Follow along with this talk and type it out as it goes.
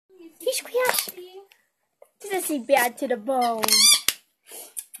He's squash. This is bad to the bone.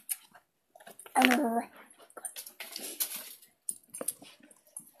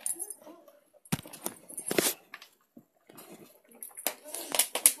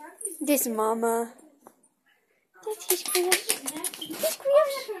 This mama. That's his squash. His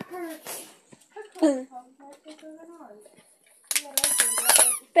squash.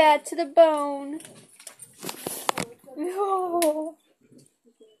 Bad to the bone. No.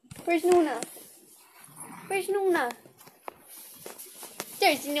 Where's Nuna? Where's Nuna?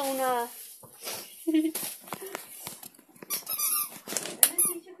 There's Nuna. He's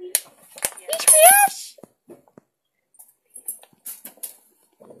squash.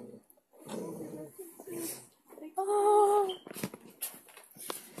 Oh.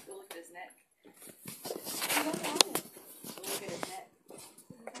 Look at his neck. Look at his neck.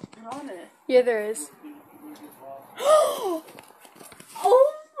 What's on it? Yeah, there is. Oh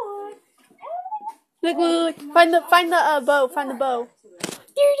my! Look! Find the bow. Find the bow.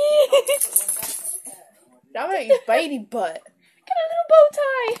 There it is. That was his baby butt. Got a little bow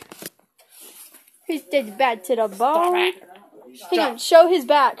tie. He's dead bad to the bone. Hang on, show his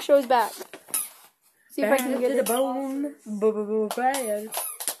back. Show his back. See if I can get to it. the bone. Bad.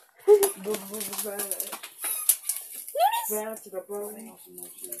 Bad to the bone.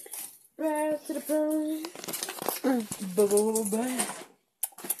 Bad to the bone. Bad.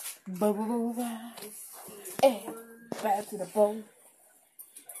 Bad to the bone.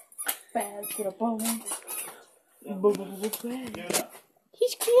 Bad to the bone.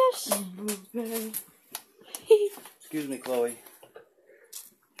 He's close. Excuse me, Chloe.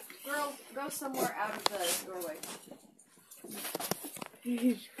 Girl, go somewhere out of the doorway.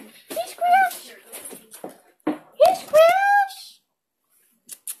 He's crash. He's crash.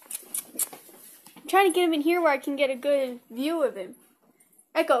 I'm trying to get him in here where I can get a good view of him.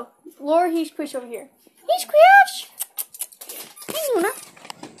 Echo, lure he's push over here. He's crash. Hey, Nuna.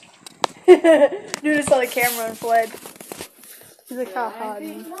 Nuna saw the camera and fled. He's like, haha.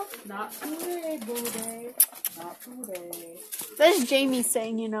 Not today, booty. Not today. That's Jamie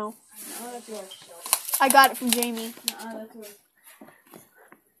saying, you know. No, that's yours. I got it from Jamie. No, that's yours.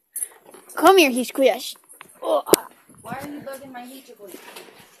 Come here, he squished. Oh, Why are you bugging my heat chocolate?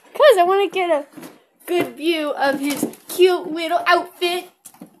 because I want to get a good view of his cute little outfit.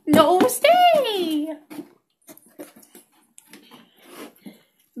 No, stay.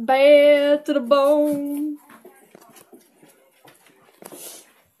 Bad to the bone.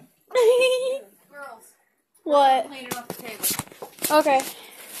 Girls, What? clean it off the table. Okay.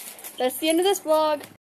 That's the end of this vlog.